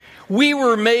We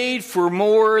were made for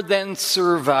more than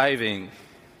surviving.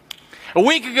 A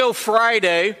week ago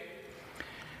Friday,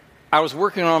 I was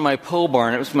working on my pole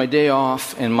barn. It was my day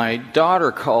off, and my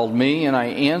daughter called me, and I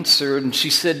answered, and she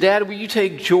said, "Dad, will you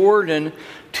take Jordan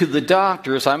to the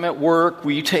doctor's? I'm at work.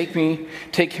 Will you take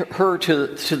her to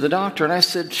the doctor?" And I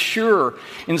said, "Sure."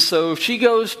 And so she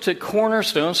goes to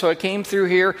Cornerstone. So I came through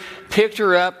here, picked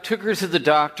her up, took her to the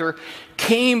doctor,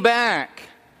 came back.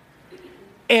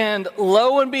 And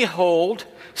lo and behold,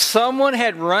 someone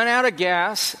had run out of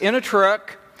gas in a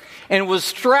truck and was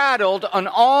straddled on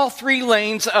all 3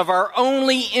 lanes of our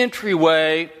only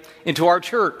entryway into our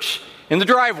church, in the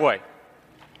driveway.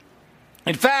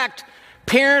 In fact,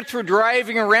 parents were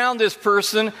driving around this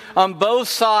person on both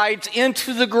sides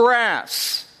into the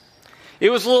grass. It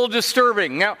was a little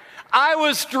disturbing. Now, I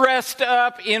was dressed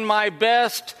up in my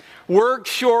best work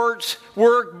shorts,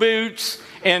 work boots,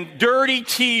 and dirty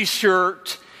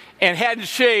t-shirt, and hadn't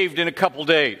shaved in a couple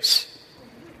days.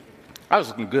 I was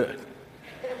looking good.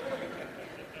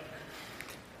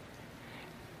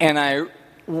 And I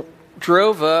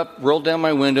drove up, rolled down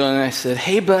my window, and I said,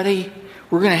 "Hey, buddy,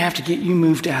 we're going to have to get you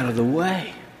moved out of the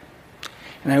way."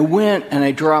 And I went and I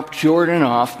dropped Jordan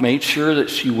off, made sure that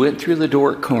she went through the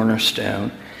door at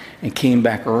Cornerstone and came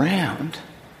back around.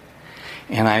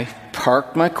 And I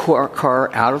parked my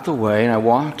car out of the way, and I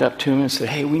walked up to him and said,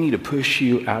 "Hey, we need to push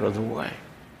you out of the way."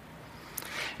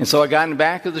 And so I got in the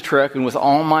back of the truck, and with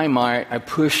all my might, I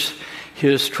pushed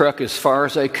his truck as far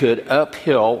as I could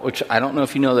uphill, which I don't know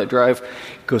if you know that drive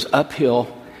goes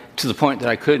uphill to the point that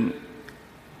I couldn't.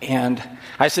 And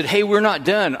I said, "Hey, we're not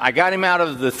done." I got him out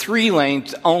of the 3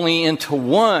 lanes only into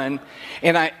 1,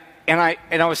 and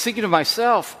I was thinking to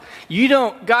myself, you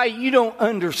don't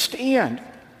understand.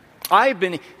 I've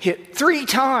been hit 3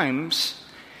 times,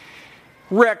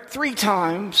 wrecked 3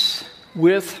 times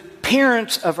with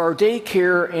parents of our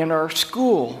daycare and our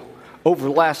school over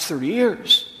the last 30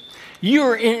 years.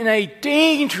 You're in a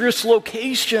dangerous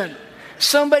location.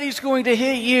 Somebody's going to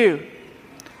hit you.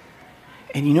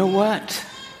 And you know what?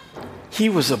 He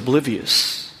was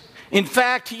oblivious. In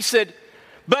fact, he said,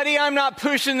 "Buddy, I'm not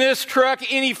pushing this truck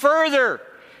any further."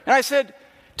 And I said,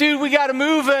 "Dude, we got to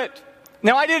move it."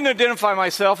 Now, I didn't identify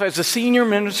myself as a senior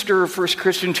minister of First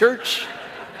Christian Church.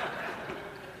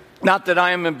 Not that I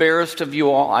am embarrassed of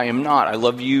you all. I am not. I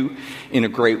love you in a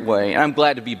great way. And I'm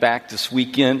glad to be back this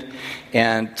weekend.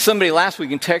 And somebody last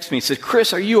weekend texted me and said,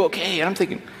 "Chris, are you okay?" And I'm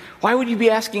thinking, why would you be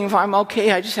asking if I'm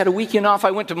okay? I just had a weekend off. I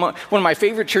went to one of my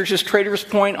favorite churches, Traders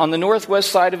Point, on the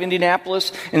northwest side of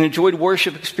Indianapolis, and enjoyed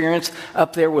worship experience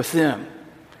up there with them.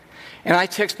 And I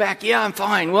text back, "Yeah, I'm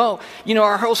fine. Well,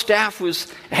 our whole staff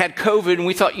had COVID, and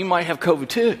we thought you might have COVID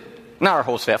too." Not our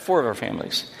whole staff, 4 of our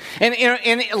families. And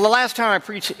the last time I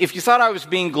preached, if you thought I was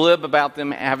being glib about them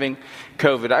having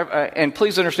COVID, and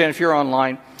please understand if you're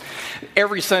online,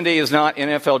 every Sunday is not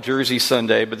NFL Jersey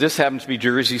Sunday, but this happens to be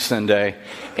Jersey Sunday.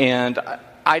 And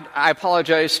I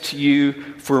apologize to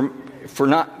you for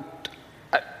not...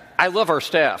 I love our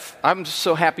staff. I'm just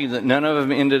so happy that none of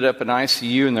them ended up in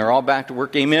ICU and they're all back to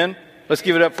work. Amen? Let's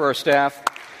give it up for our staff.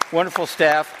 Wonderful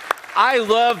staff. I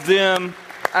love them.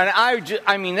 And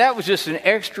that was just an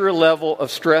extra level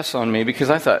of stress on me because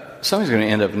I thought, somebody's going to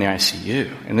end up in the ICU,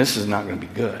 and this is not going to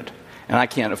be good. And I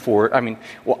can't afford,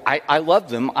 I love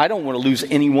them. I don't want to lose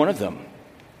any one of them.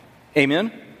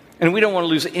 Amen? And we don't want to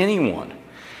lose anyone.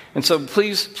 And so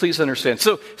please understand.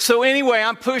 So anyway,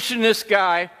 I'm pushing this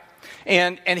guy,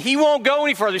 and he won't go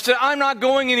any further. He said, "I'm not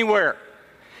going anywhere."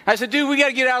 I said, "Dude, we got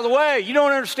to get out of the way. You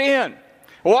don't understand."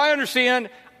 "Well, I understand.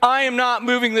 I am not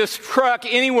moving this truck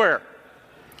anywhere."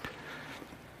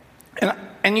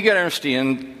 And you got to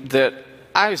understand that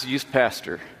I was a youth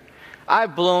pastor.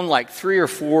 I've blown like 3 or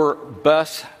 4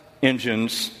 bus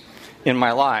engines in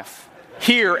my life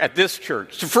here at this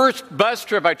church. The first bus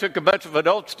trip, I took a bunch of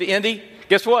adults to Indy.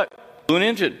 Guess what? Blew an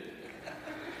engine.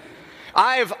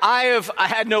 I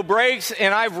had no brakes,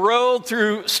 and I've rolled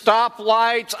through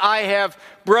stoplights. I have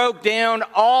broke down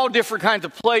all different kinds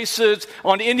of places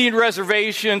on Indian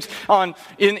reservations,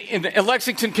 in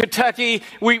Lexington, Kentucky.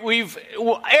 We've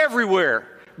everywhere,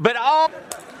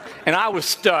 and I was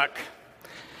stuck,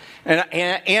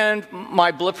 and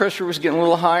my blood pressure was getting a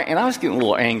little high, and I was getting a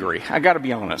little angry. I got to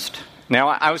be honest. Now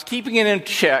I was keeping it in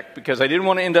check because I didn't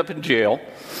want to end up in jail.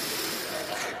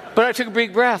 But I took a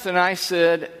big breath and I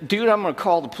said, "Dude, I'm going to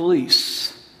call the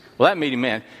police." Well, that made him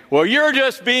mad. "Well, you're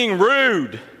just being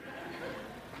rude."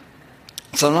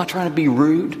 So I'm not trying to be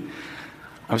rude.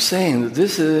 I'm saying that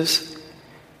this is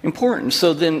important.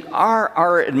 So then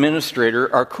our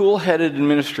administrator, our cool-headed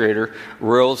administrator,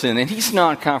 rolls in, and he's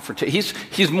non-confrontational.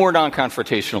 He's more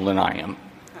non-confrontational than I am.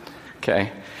 Okay,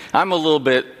 I'm a little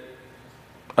bit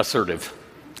assertive.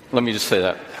 Let me just say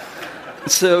that.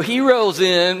 So he rolls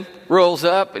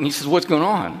up, and he says, "What's going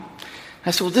on?"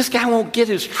 I said, "Well, this guy won't get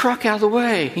his truck out of the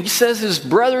way. He says his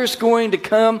brother's going to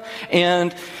come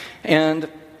and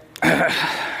he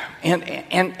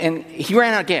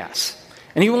ran out of gas.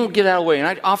 And he won't get out of the way." And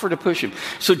I offered to push him.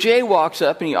 So Jay walks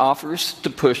up and he offers to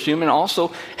push him. And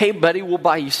also, "Hey, buddy, we'll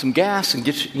buy you some gas and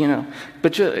get you,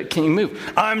 but can you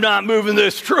move?" "I'm not moving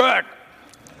this truck."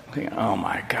 Thinking, oh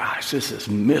my gosh, this is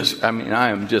I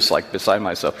am just like beside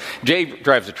myself. Jay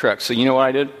drives the truck. So you know what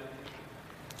I did?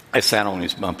 I sat on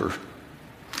his bumper.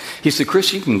 He said,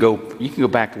 "Chris, you can go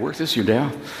back to work. This is your day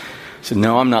off." I said,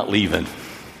 "No, I'm not leaving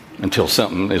until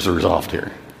something is resolved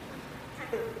here."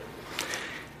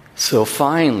 So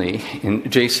finally, and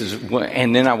Jay says,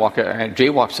 and then Jay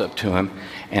walks up to him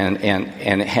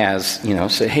and has,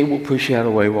 say, "Hey, we'll push you out of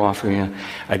the way. We'll offer you,"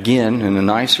 again, in a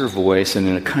nicer voice and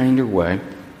in a kinder way.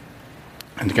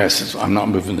 And the guy says, "I'm not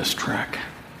moving this truck."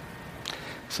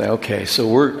 Say, okay,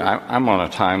 so I'm on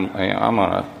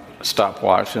a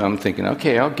stopwatch, and I'm thinking,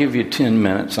 okay, I'll give you 10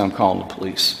 minutes. I'm calling the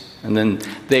police, and then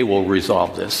they will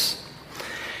resolve this.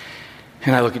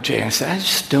 And I look at Jay and I say, I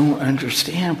just don't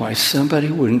understand why somebody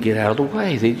wouldn't get out of the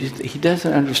way. He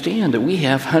doesn't understand that we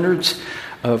have hundreds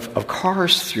of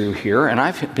cars through here, and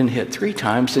I've been hit 3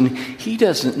 times, and he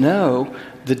doesn't know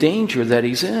the danger that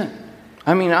he's in.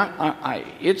 I mean,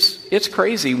 it's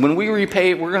crazy. When we're going to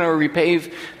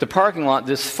repave the parking lot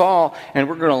this fall, and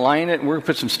we're going to line it, and we're going to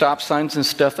put some stop signs and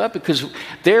stuff up, because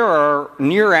there are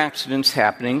near accidents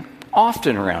happening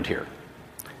often around here.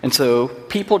 And so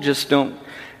people just don't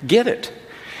get it.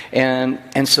 And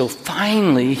so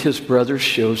finally his brother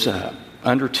shows up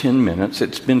under 10 minutes.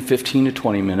 It's been 15 to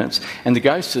 20 minutes. And the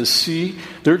guy says, "See,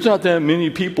 there's not that many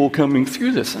people coming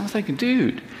through this." I'm thinking,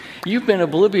 dude, you've been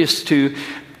oblivious to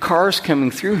cars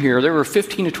coming through here. There were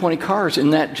 15 to 20 cars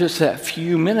in that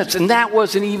few minutes. And that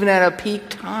wasn't even at a peak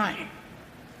time.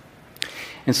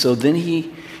 And so then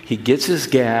he gets his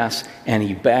gas and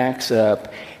he backs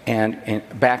up and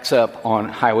backs up on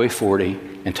Highway 40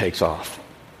 and takes off.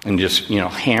 And just,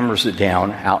 hammers it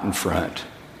down out in front,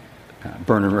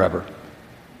 burning rubber.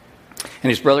 And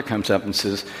his brother comes up and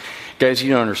says, "Guys,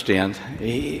 you don't understand.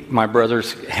 My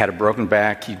brother's had a broken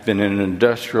back. He'd been in an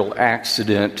industrial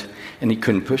accident, and he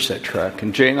couldn't push that truck."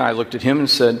 And Jay and I looked at him and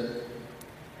said,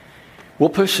 "We'll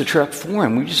push the truck for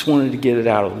him. We just wanted to get it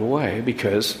out of the way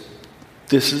because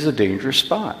this is a dangerous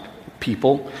spot.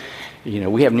 People,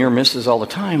 we have near misses all the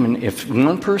time, and if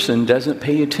one person doesn't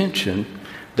pay attention,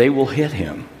 they will hit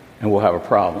him, and we'll have a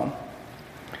problem."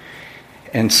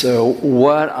 And so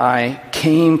what I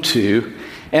came to,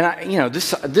 and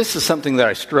this is something that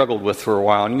I struggled with for a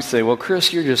while. And you say, "Well,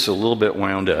 Chris, you're just a little bit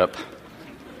wound up."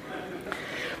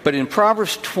 But in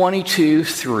Proverbs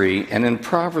 22:3 and in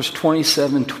Proverbs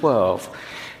 27:12,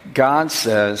 God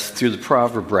says through the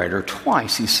proverb writer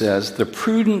twice, he says, "The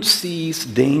prudent sees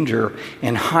danger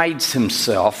and hides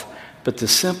himself, but the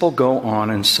simple go on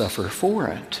and suffer for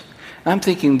it." I'm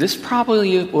thinking this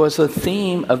probably was a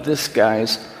theme of this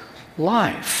guy's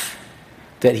life,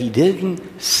 that he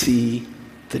didn't see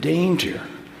the danger.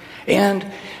 And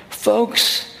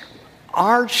folks,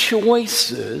 our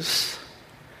choices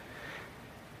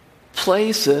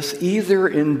place us either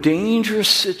in dangerous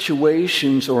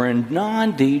situations or in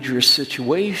non-dangerous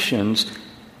situations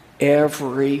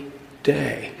every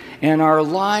day. And our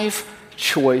life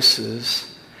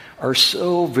choices are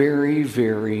so very,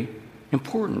 very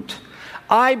important.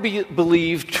 I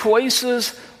believe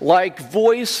choices like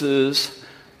voices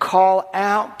call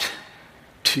out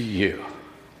to you.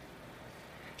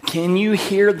 Can you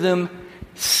hear them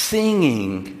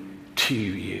singing to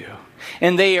you?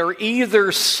 And they are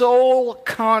either soul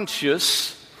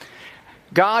conscious,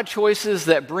 God choices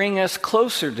that bring us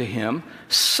closer to Him,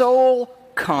 soul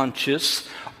conscious,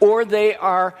 or they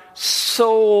are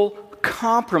soul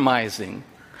compromising,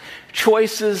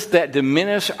 choices that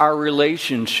diminish our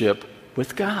relationship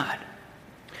with God.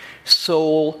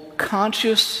 Soul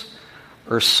conscious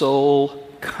or soul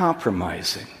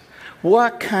compromising?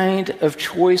 What kind of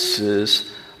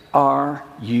choices are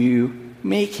you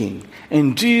making?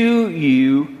 And do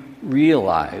you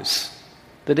realize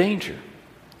the danger?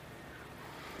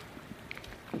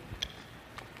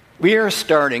 We are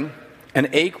starting an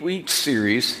 8-week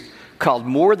series called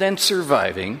More Than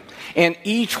Surviving. And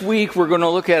each week we're going to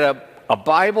look at a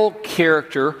Bible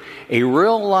character, a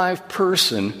real life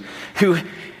person who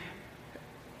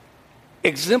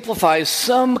exemplifies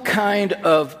some kind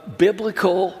of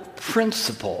biblical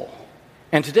principle.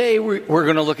 And today we're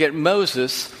going to look at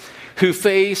Moses, who was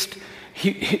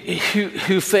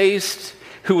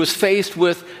faced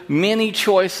with many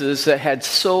choices that had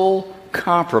soul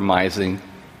compromising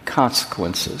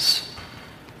consequences.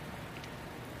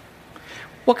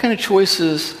 What kind of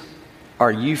choices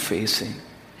are you facing?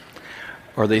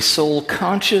 Are they soul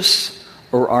conscious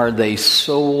or are they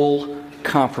soul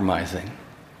compromising?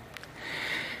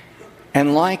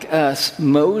 And like us,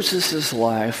 Moses'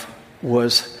 life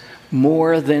was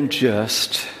more than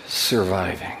just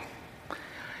surviving.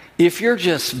 If you're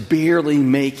just barely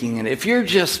making it, if you're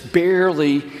just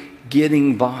barely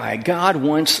getting by, God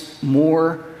wants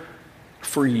more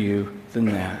for you than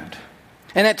that.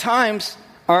 And at times,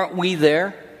 aren't we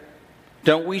there?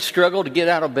 Don't we struggle to get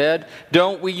out of bed?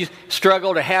 Don't we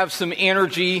struggle to have some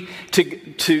energy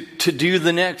to do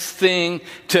the next thing,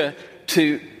 to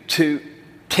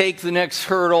take the next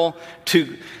hurdle,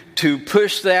 to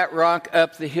push that rock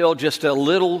up the hill just a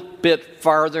little bit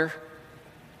farther?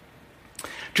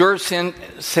 George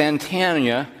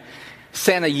Santayana,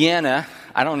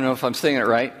 I don't know if I'm saying it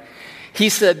right, he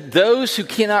said, those who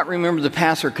cannot remember the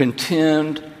past are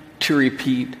condemned to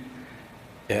repeat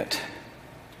it.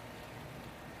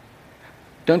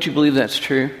 Don't you believe that's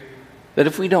true? That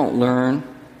if we don't learn,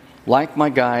 like my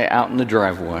guy out in the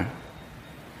driveway,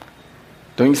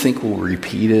 don't you think we'll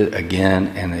repeat it again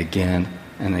and again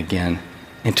and again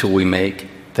until we make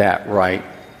that right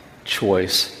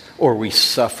choice, or we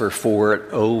suffer for it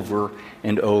over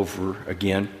and over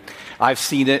again? I've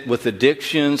seen it with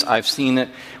addictions. I've seen it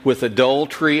with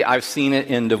adultery. I've seen it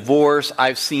in divorce.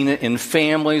 I've seen it in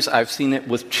families. I've seen it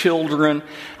with children.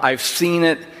 I've seen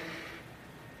it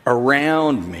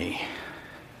around me.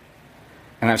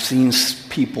 And I've seen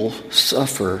people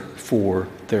suffer for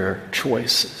their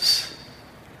choices.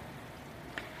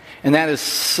 And that is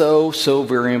so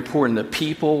very important that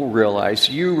people realize,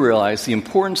 you realize the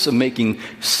importance of making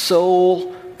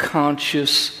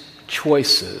soul-conscious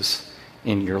choices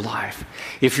in your life.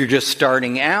 If you're just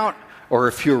starting out, or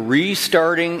if you're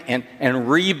restarting and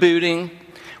rebooting,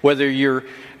 whether you're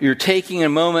taking a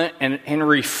moment and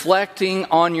reflecting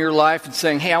on your life and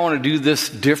saying, hey, I want to do this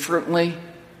differently,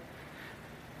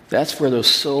 that's where those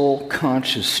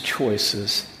soul-conscious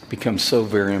choices become so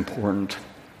very important.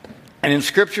 And in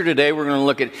Scripture today, we're going to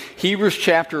look at Hebrews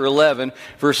chapter 11,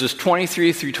 verses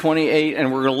 23 through 28,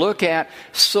 and we're going to look at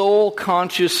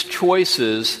soul-conscious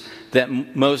choices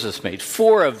that Moses made.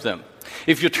 4 of them.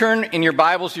 If you turn in your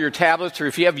Bibles or your tablets, or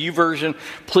if you have YouVersion,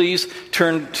 please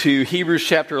turn to Hebrews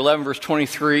chapter 11, verse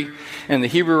 23. And the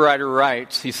Hebrew writer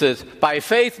writes, he says, by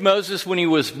faith Moses, when he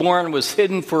was born, was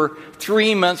hidden for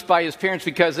 3 months by his parents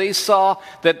because they saw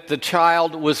that the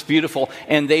child was beautiful,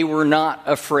 and they were not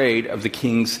afraid of the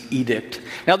king's edict.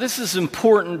 Now this is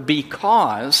important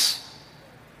because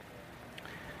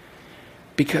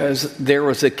there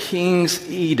was a king's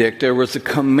edict, there was a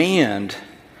command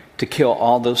to kill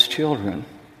all those children.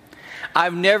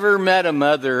 I've never met a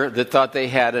mother that thought they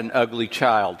had an ugly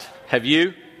child. Have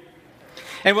you?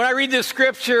 And when I read this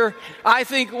scripture, I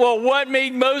think, well, what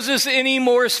made Moses any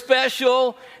more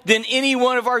special than any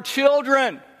one of our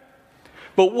children?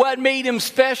 But what made him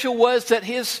special was that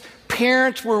his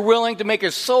parents were willing to make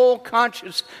a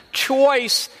soul-conscious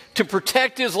choice to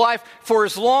protect his life for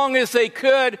as long as they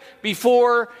could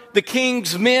before the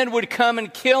king's men would come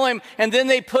and kill him. And then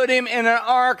they put him in an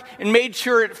ark and made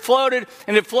sure it floated,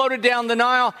 and it floated down the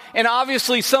Nile. And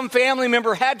obviously some family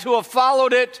member had to have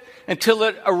followed it until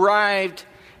it arrived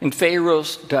in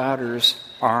Pharaoh's daughter's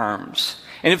arms.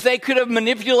 And if they could have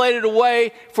manipulated a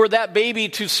way for that baby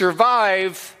to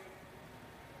survive,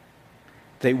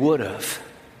 they would have,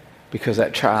 because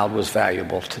that child was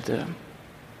valuable to them.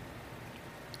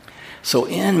 So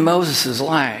in Moses'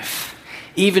 life,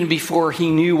 even before he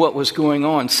knew what was going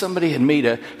on, somebody had made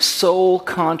a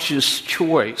soul-conscious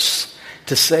choice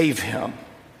to save him.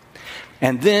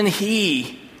 And then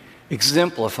he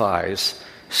exemplifies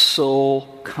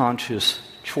soul-conscious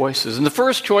choices. And the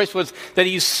first choice was that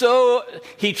he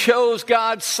chose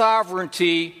God's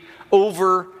sovereignty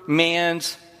over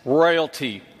man's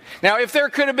royalty. Now, if there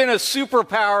could have been a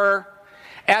superpower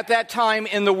at that time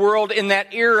in the world, in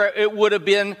that era, it would have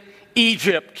been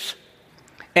Egypt.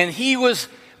 And he was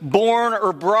born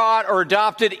or brought or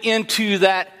adopted into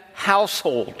that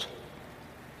household.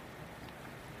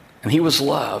 And he was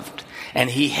loved. And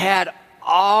he had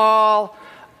all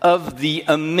of the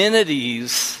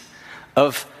amenities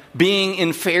of being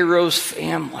in Pharaoh's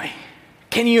family.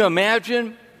 Can you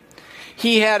imagine?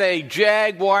 He had a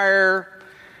Jaguar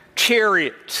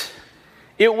chariot.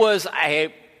 It was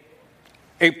a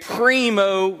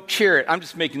primo chariot. I'm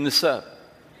just making this up.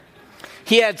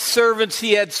 He had servants,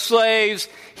 he had slaves,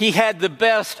 he had the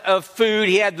best of food,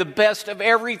 he had the best of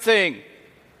everything.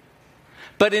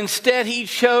 But instead he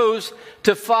chose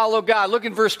to follow God. Look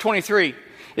in verse 23.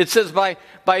 It says,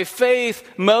 by faith,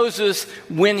 Moses,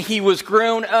 when he was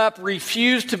grown up,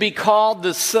 refused to be called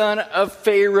the son of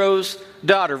Pharaoh's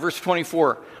daughter. Verse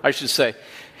 24, I should say.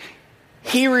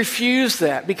 He refused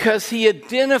that because he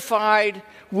identified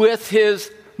with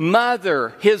his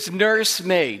mother, his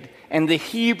nursemaid, and the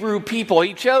Hebrew people.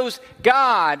 He chose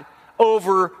God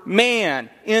over man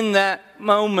in that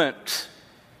moment.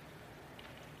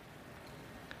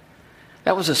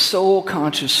 That was a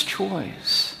soul-conscious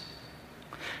choice.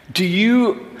 Do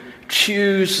you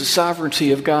choose the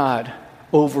sovereignty of God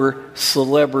over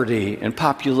celebrity and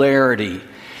popularity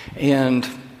and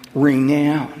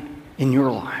renown in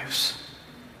your lives?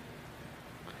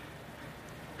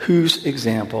 Whose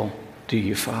example do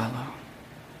you follow?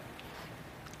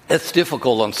 It's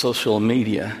difficult on social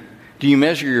media. Do you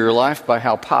measure your life by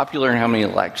how popular and how many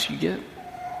likes you get?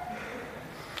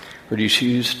 Or do you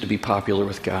choose to be popular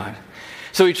with God?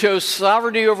 So he chose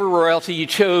sovereignty over royalty. He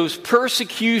chose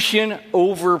persecution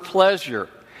over pleasure.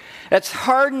 That's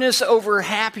hardness over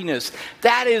happiness.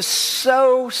 That is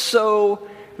so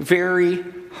very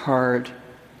hard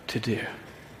to do.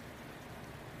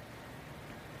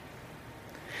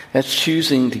 That's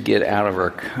choosing to get out of our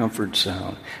comfort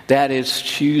zone. That is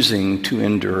choosing to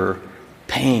endure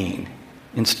pain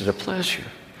instead of pleasure.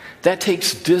 That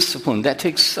takes discipline. That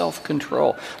takes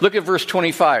self-control. Look at verse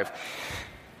 25.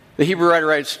 The Hebrew writer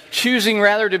writes, choosing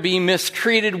rather to be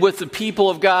mistreated with the people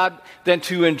of God than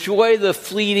to enjoy the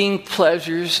fleeting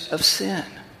pleasures of sin.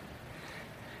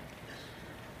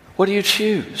 What do you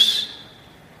choose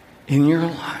in your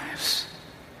lives?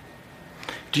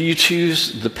 Do you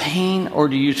choose the pain or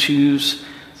do you choose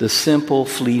the simple,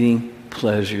 fleeting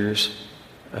pleasures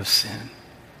of sin?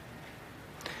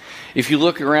 If you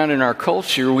look around in our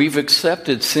culture, we've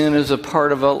accepted sin as a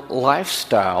part of a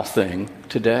lifestyle thing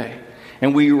today.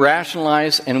 And we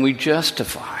rationalize and we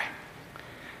justify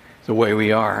the way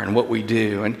we are and what we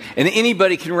do. And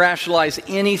anybody can rationalize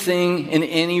anything in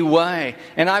any way.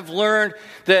 And I've learned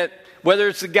that whether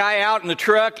it's the guy out in the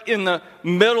truck in the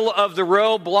middle of the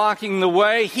road blocking the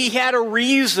way, he had a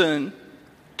reason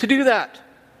to do that.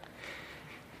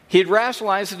 He had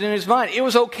rationalized it in his mind. It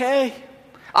was okay.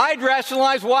 I'd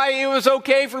rationalize why it was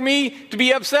okay for me to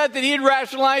be upset that he had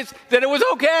rationalized that it was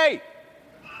okay.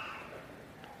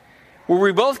 Were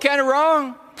we both kind of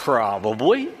wrong?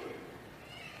 Probably.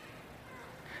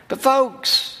 But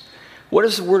folks, what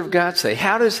does the Word of God say?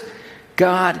 How does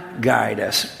God guide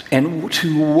us? And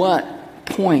to what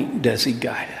point does He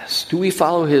guide us? Do we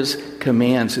follow His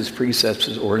commands, His precepts,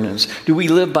 His ordinance? Do we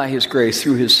live by His grace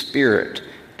through His Spirit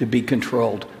to be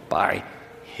controlled by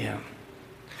Him?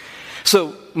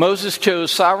 So Moses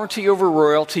chose sovereignty over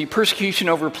royalty, persecution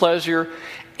over pleasure,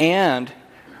 and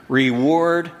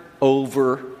reward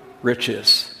over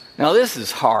riches. Now this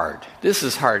is hard. This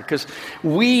is hard because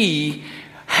we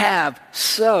have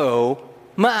so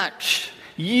much.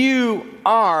 You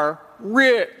are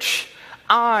rich.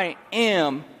 I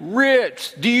am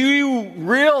rich. Do you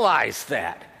realize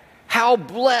that? How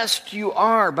blessed you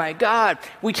are by God.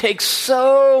 We take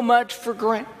so much for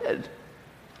granted.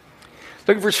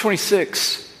 Look at verse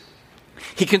 26.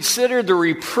 He considered the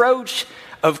reproach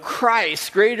of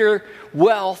Christ greater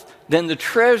wealth than the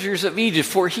treasures of Egypt,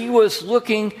 for he was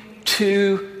looking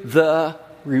to the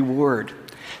reward.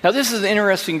 Now this is an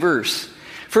interesting verse.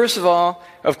 First of all,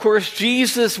 of course,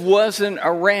 Jesus wasn't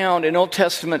around in Old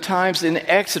Testament times in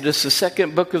Exodus, the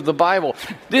second book of the Bible.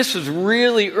 This was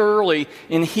really early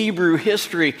in Hebrew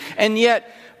history. And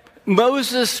yet,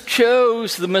 Moses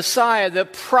chose the Messiah, the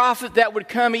prophet that would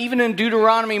come. Even in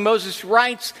Deuteronomy, Moses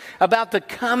writes about the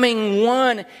coming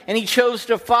one, and he chose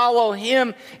to follow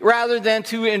him rather than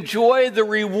to enjoy the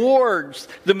rewards,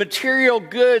 the material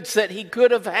goods that he could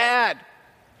have had.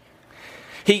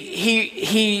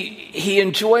 He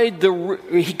enjoyed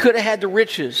he could have had the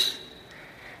riches,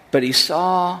 but he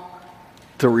saw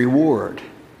the reward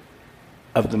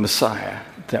of the Messiah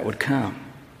that would come.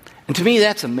 And to me,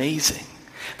 that's amazing.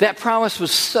 That promise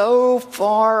was so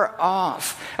far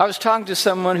off. I was talking to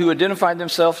someone who identified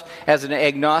themselves as an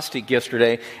agnostic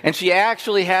yesterday, and she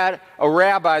actually had a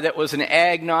rabbi that was an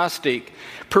agnostic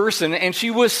person, and she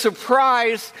was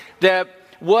surprised that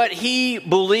what he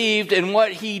believed and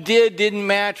what he did didn't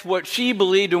match what she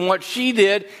believed and what she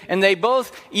did. And they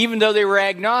both, even though they were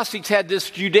agnostics, had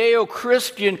this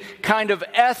Judeo-Christian kind of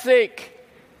ethic.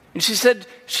 And she said,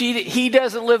 he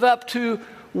doesn't live up to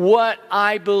what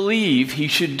I believe he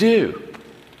should do.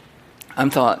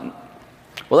 I'm thought,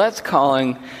 well, that's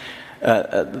calling,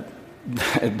 what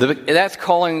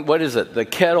is it, the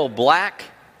kettle black,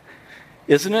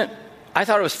 isn't it? I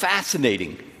thought it was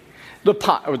fascinating. The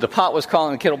pot was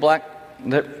calling the kettle black.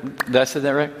 Did I say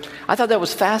that right? I thought that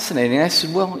was fascinating. I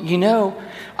said, well,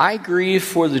 I grieve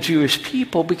for the Jewish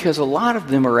people because a lot of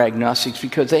them are agnostics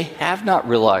because they have not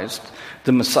realized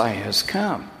the Messiah has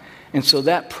come. And so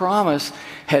that promise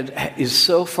is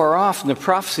so far off in the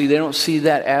prophecy, they don't see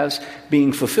that as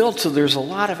being fulfilled. So there's a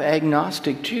lot of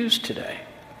agnostic Jews today.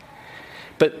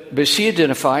 But she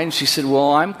identified and she said,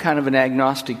 well, I'm kind of an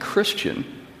agnostic Christian.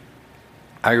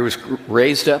 I was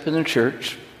raised up in the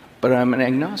church, but I'm an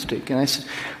agnostic. And I said,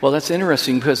 well, that's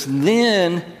interesting because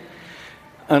then,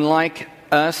 unlike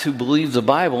us who believe the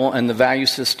Bible and the value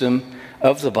system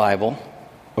of the Bible,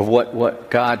 of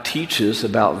what God teaches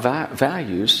about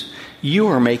values, you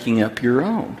are making up your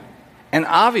own. And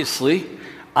obviously,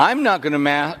 I'm not going to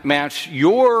match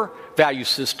your value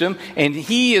system, and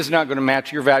he is not going to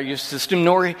match your value system,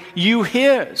 nor you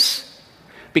his.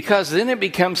 Because then it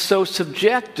becomes so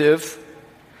subjective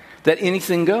that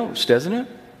anything goes, doesn't it?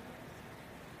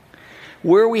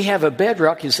 Where we have a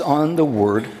bedrock is on the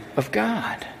Word of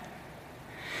God.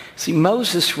 See,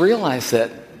 Moses realized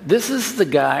that this is the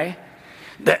guy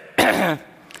that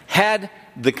had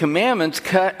the commandments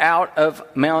cut out of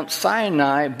Mount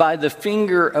Sinai by the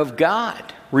finger of God.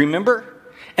 Remember?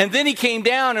 And then he came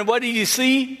down, and what did he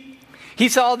see? He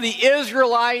saw the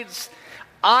Israelites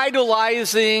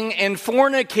idolizing and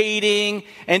fornicating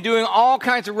and doing all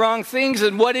kinds of wrong things.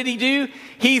 And what did he do?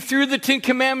 He threw the 10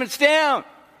 Commandments down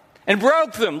and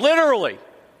broke them, literally.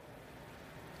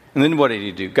 And then what did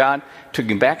he do? God took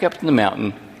him back up to the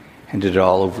mountain and did it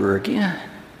all over again.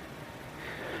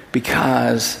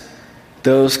 Because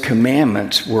those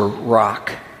commandments were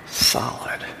rock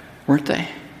solid, weren't they?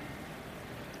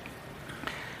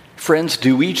 Friends,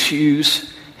 do we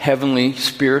choose heavenly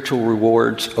spiritual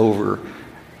rewards over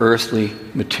earthly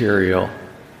material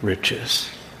riches?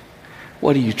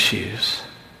 What do you choose?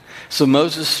 So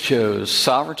Moses chose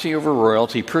sovereignty over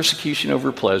royalty, persecution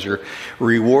over pleasure,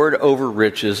 reward over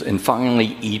riches, and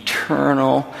finally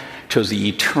chose the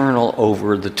eternal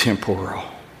over the temporal.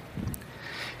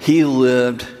 He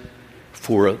lived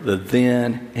for the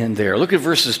then and there. Look at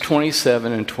verses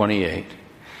 27 and 28.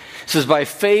 It says, by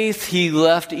faith he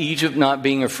left Egypt, not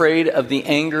being afraid of the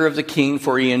anger of the king,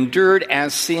 for he endured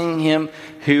as seeing him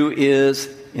who is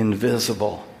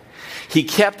invisible. He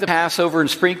kept the Passover and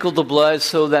sprinkled the blood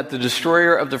so that the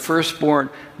destroyer of the firstborn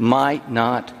might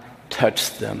not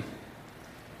touch them.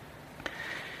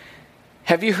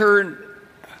 Have you heard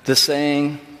the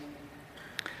saying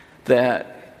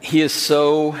that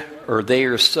they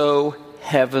are so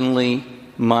heavenly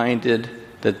minded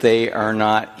that they are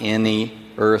not any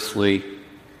earthly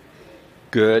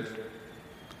good?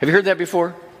 Have you heard that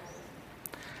before?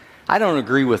 I don't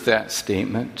agree with that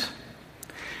statement.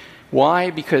 Why?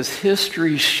 Because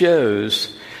history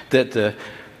shows that the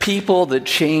people that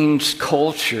changed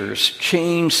cultures,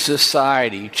 changed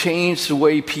society, changed the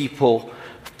way people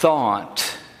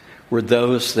thought were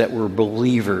those that were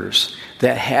believers,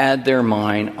 that had their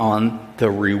mind on the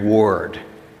reward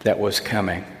that was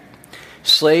coming.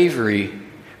 Slavery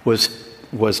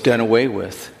was done away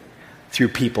with through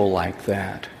people like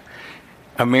that.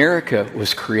 America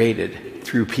was created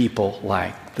through people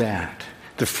like that.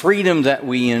 The freedom that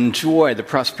we enjoy, the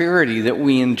prosperity that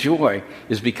we enjoy,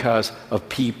 is because of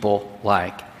people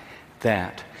like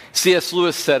that. C.S.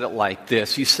 Lewis said it like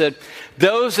this. He said,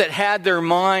 those that had their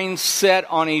minds set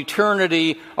on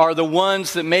eternity are the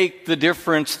ones that make the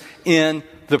difference in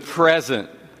the present,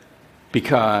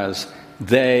 because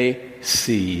they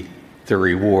see the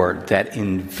reward, that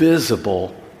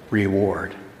invisible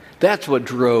reward. That's what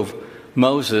drove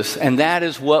Moses, and that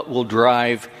is what will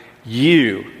drive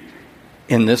you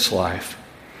in this life,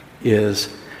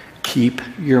 is keep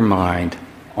your mind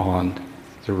on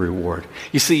the reward.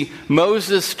 You see,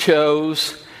 Moses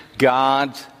chose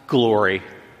God's glory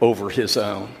over his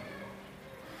own.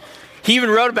 He even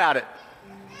wrote about it.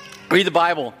 Read the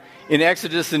Bible in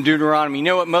Exodus and Deuteronomy. You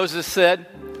know what Moses said?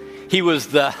 He was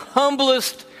the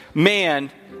humblest man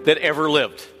that ever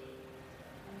lived.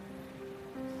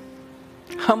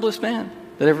 Humblest man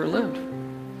that ever lived.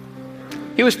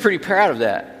 He was pretty proud of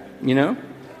that, you know?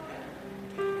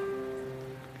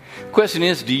 The question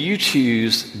is, do you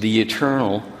choose the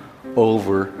eternal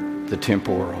over the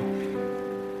temporal?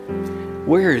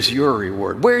 Where is your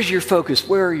reward? Where's your focus?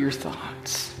 Where are your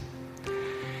thoughts?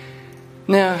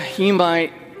 Now, you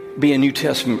might be a New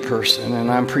Testament person,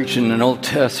 and I'm preaching an Old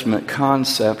Testament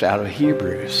concept out of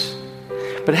Hebrews.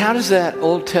 But how does that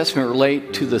Old Testament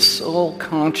relate to the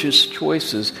soul-conscious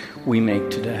choices we make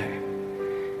today?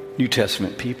 New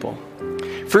Testament people.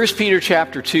 1 Peter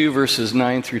chapter 2, verses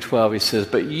 9 through 12, he says,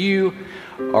 "But you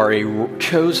are a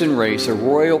chosen race, a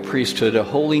royal priesthood, a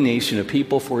holy nation, a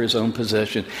people for his own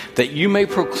possession, that you may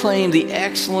proclaim the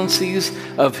excellencies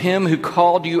of him who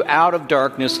called you out of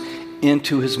darkness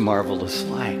into his marvelous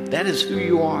light." That is who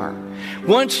you are.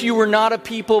 Once you were not a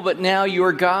people, but now you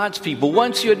are God's people.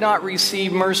 Once you had not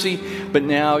received mercy, but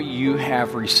now you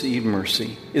have received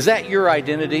mercy. Is that your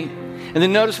identity? And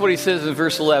then notice what he says in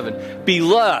verse 11.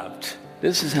 "Beloved,"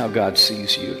 this is how God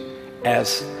sees you,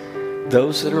 "as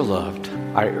those that are loved,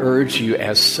 I urge you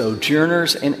as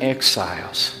sojourners and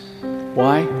exiles."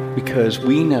 Why? Because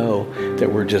we know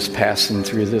that we're just passing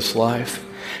through this life.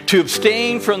 "To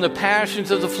abstain from the passions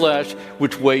of the flesh,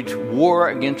 which wage war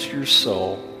against your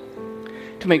soul."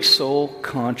 To make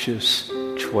soul-conscious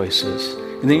choices.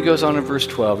 And then he goes on in verse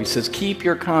 12. He says, "Keep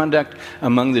your conduct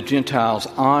among the Gentiles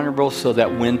honorable, so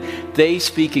that when they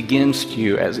speak against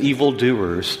you as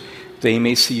evildoers, they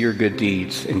may see your good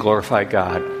deeds and glorify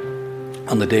God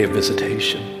on the day of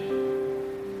visitation."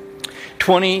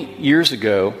 20 years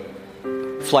ago,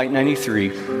 Flight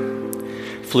 93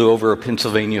 flew over a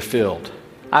Pennsylvania field.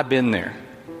 I've been there,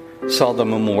 saw the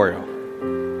memorial.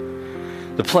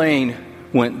 The plane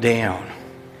went down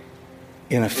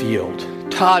in a field.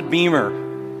 Todd Beamer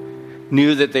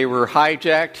knew that they were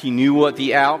hijacked. He knew what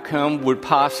the outcome would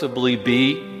possibly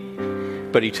be.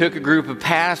 But he took a group of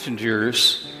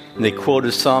passengers, and they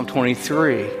quoted Psalm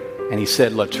 23, and he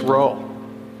said, "Let's roll."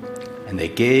 And they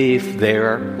gave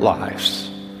their lives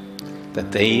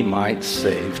that they might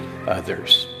save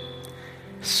others.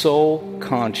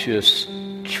 Soul-conscious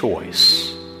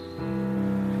choice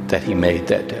that he made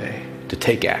that day to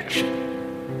take action.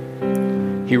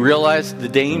 He realized the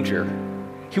danger.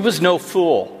 He was no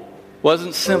fool.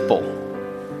 Wasn't simple.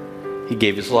 He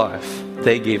gave his life.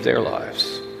 They gave their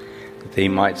lives that they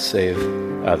might save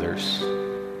others.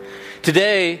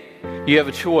 Today, you have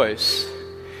a choice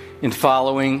in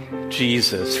following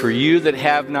Jesus. For you that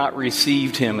have not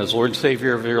received him as Lord and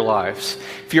Savior of your lives.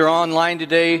 If you're online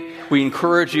today, we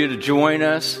encourage you to join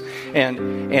us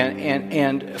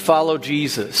and follow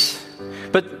Jesus.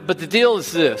 But the deal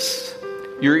is this.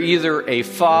 You're either a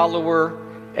follower,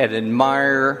 an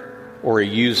admirer, or a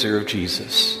user of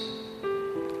Jesus.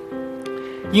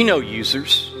 You know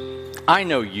users. I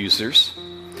know users.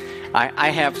 I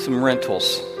have some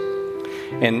rentals.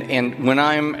 And when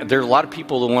there are a lot of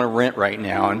people that want to rent right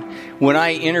now. And when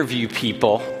I interview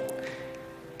people,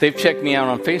 they've checked me out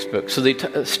on Facebook. So they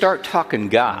start talking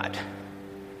God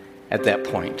at that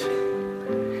point.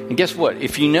 And guess what?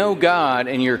 If you know God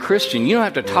and you're a Christian, you don't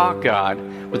have to talk God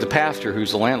with the pastor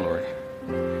who's the landlord.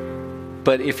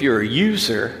 But if you're a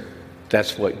user,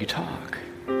 that's what you talk.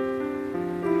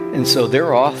 And so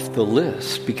they're off the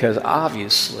list because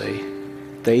obviously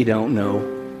they don't know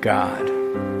God.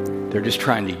 They're just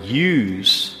trying to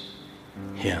use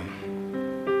him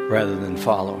rather than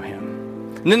follow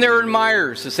him. And then there are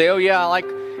admirers that say, "Oh yeah, I like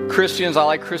Christians, I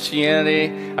like Christianity,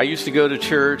 I used to go to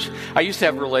church, I used to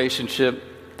have a relationship."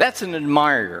 That's an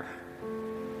admirer.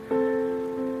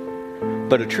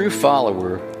 But a true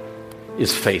follower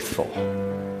is faithful,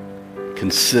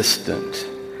 consistent,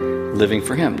 living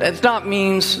for him. It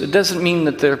doesn't mean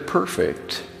that they're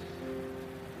perfect.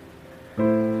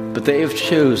 But they have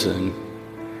chosen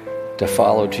to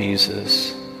follow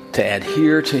Jesus, to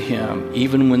adhere to him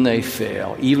even when they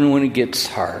fail, even when it gets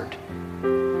hard,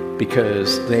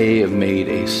 because they have made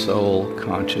a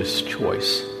soul-conscious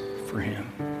choice for him.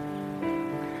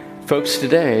 Folks,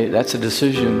 today, that's a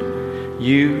decision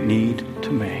you need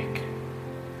to make,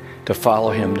 to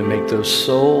follow him, to make those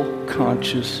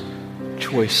soul-conscious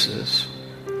choices.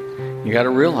 You got to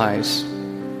realize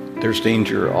there's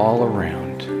danger all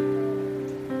around.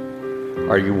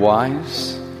 Are you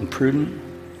wise and prudent?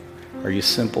 Are you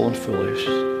simple and foolish?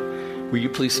 Will you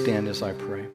please stand as I pray?